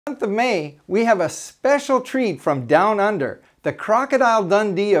month of May, we have a special treat from down under, the Crocodile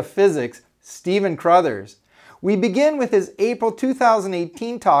Dundee of physics, Stephen Crothers. We begin with his April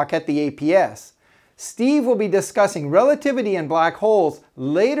 2018 talk at the APS. Steve will be discussing relativity and black holes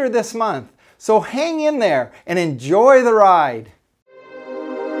later this month, so hang in there and enjoy the ride.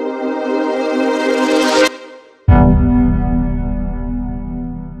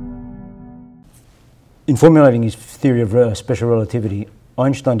 In formulating his theory of special relativity,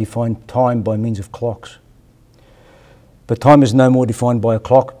 Einstein defined time by means of clocks. But time is no more defined by a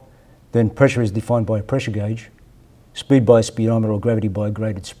clock than pressure is defined by a pressure gauge, speed by a speedometer, or gravity by a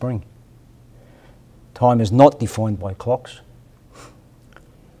graded spring. Time is not defined by clocks.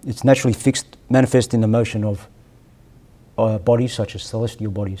 It's naturally fixed, manifest in the motion of bodies such as celestial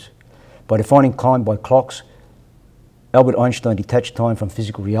bodies. By defining time by clocks, Albert Einstein detached time from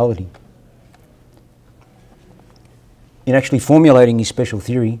physical reality. In actually formulating his special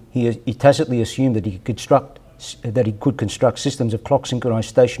theory, he tacitly assumed that he could construct systems of clock-synchronized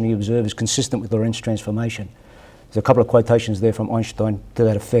stationary observers consistent with Lorentz transformation. There's a couple of quotations there from Einstein to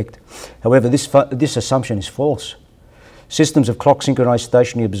that effect. However, this assumption is false. Systems of clock-synchronized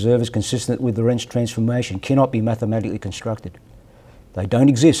stationary observers consistent with Lorentz transformation cannot be mathematically constructed. They don't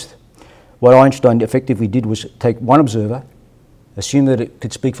exist. What Einstein effectively did was take one observer, assume that it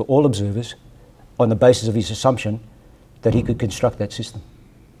could speak for all observers on the basis of his assumption that he could construct that system.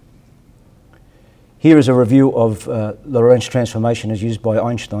 Here is a review of Lorentz transformation as used by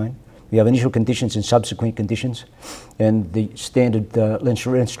Einstein. We have initial conditions and subsequent conditions, and the standard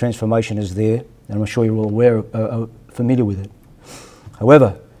Lorentz transformation is there, and I'm sure you're all familiar with it.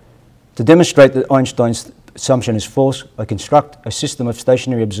 However, to demonstrate that Einstein's assumption is false, I construct a system of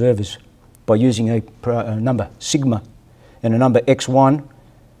stationary observers by using a number sigma and a number x1,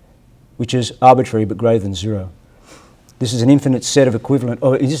 which is arbitrary but greater than 0. This is an infinite set of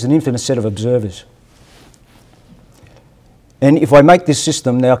observers. And if I make this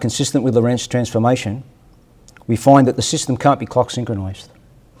system now consistent with Lorentz transformation, we find that the system can't be clock synchronized.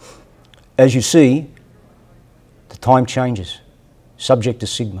 As you see, the time changes, subject to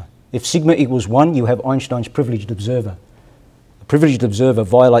sigma. If sigma equals 1, you have Einstein's privileged observer. A privileged observer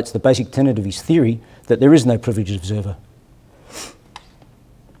violates the basic tenet of his theory that there is no privileged observer.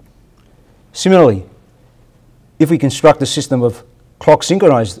 Similarly, if we construct a system of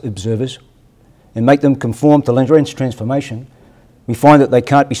clock-synchronized observers and make them conform to Lorentz transformation, we find that they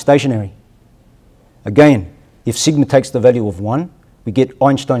can't be stationary. Again, if sigma takes the value of 1, we get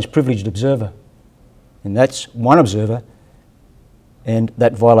Einstein's privileged observer. And that's one observer, and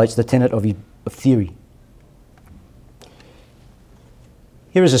that violates the tenet of theory.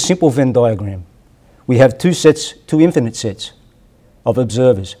 Here is a simple Venn diagram. We have two infinite sets of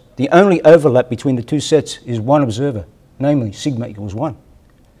observers. The only overlap between the two sets is one observer, namely sigma equals 1.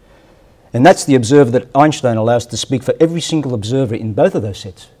 And that's the observer that Einstein allows to speak for every single observer in both of those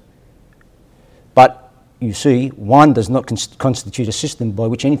sets. But you see, 1 does not constitute a system by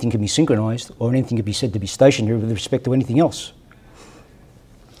which anything can be synchronized or anything can be said to be stationary with respect to anything else.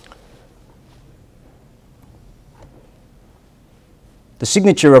 The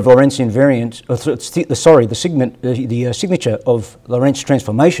signature of Lorentz invariant, the signature of Lorentz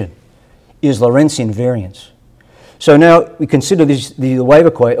transformation is Lorentz invariance. So now we consider the wave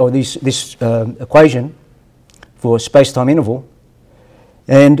equation, or this equation for space-time interval,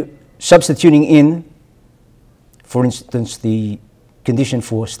 and substituting in, for instance, the condition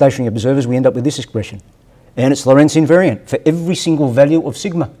for stationary observers, we end up with this expression, and it's Lorentz invariant for every single value of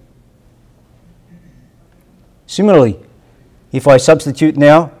sigma. Similarly, if I substitute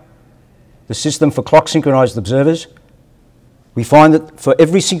now the system for clock-synchronized observers, we find that for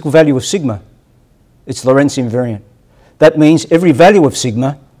every single value of sigma, it's Lorentz invariant. That means every value of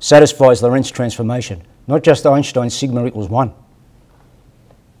sigma satisfies Lorentz transformation, not just Einstein's sigma equals 1.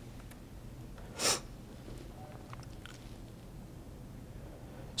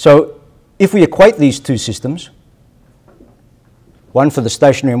 So if we equate these two systems, one for the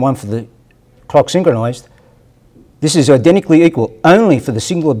stationary and one for the clock-synchronized, this is identically equal only for the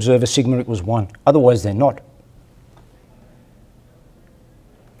single observer sigma equals 1. Otherwise, they're not.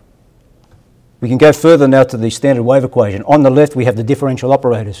 We can go further now to the standard wave equation. On the left, we have the differential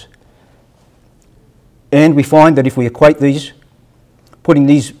operators. And we find that if we equate these, putting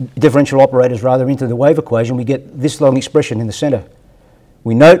these differential operators rather into the wave equation, we get this long expression in the center.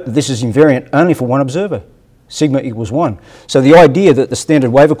 We note that this is invariant only for one observer, sigma equals 1. So the idea that the standard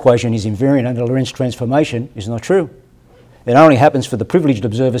wave equation is invariant under Lorentz transformation is not true. It only happens for the privileged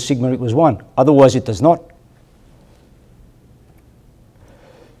observer sigma equals 1. Otherwise, it does not.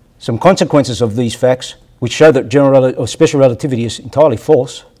 Some consequences of these facts, which show that special relativity is entirely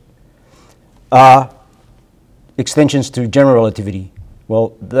false, are extensions to general relativity.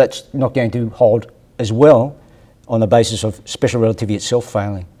 Well, that's not going to hold as well on the basis of special relativity itself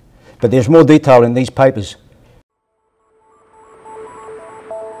failing. But there's more detail in these papers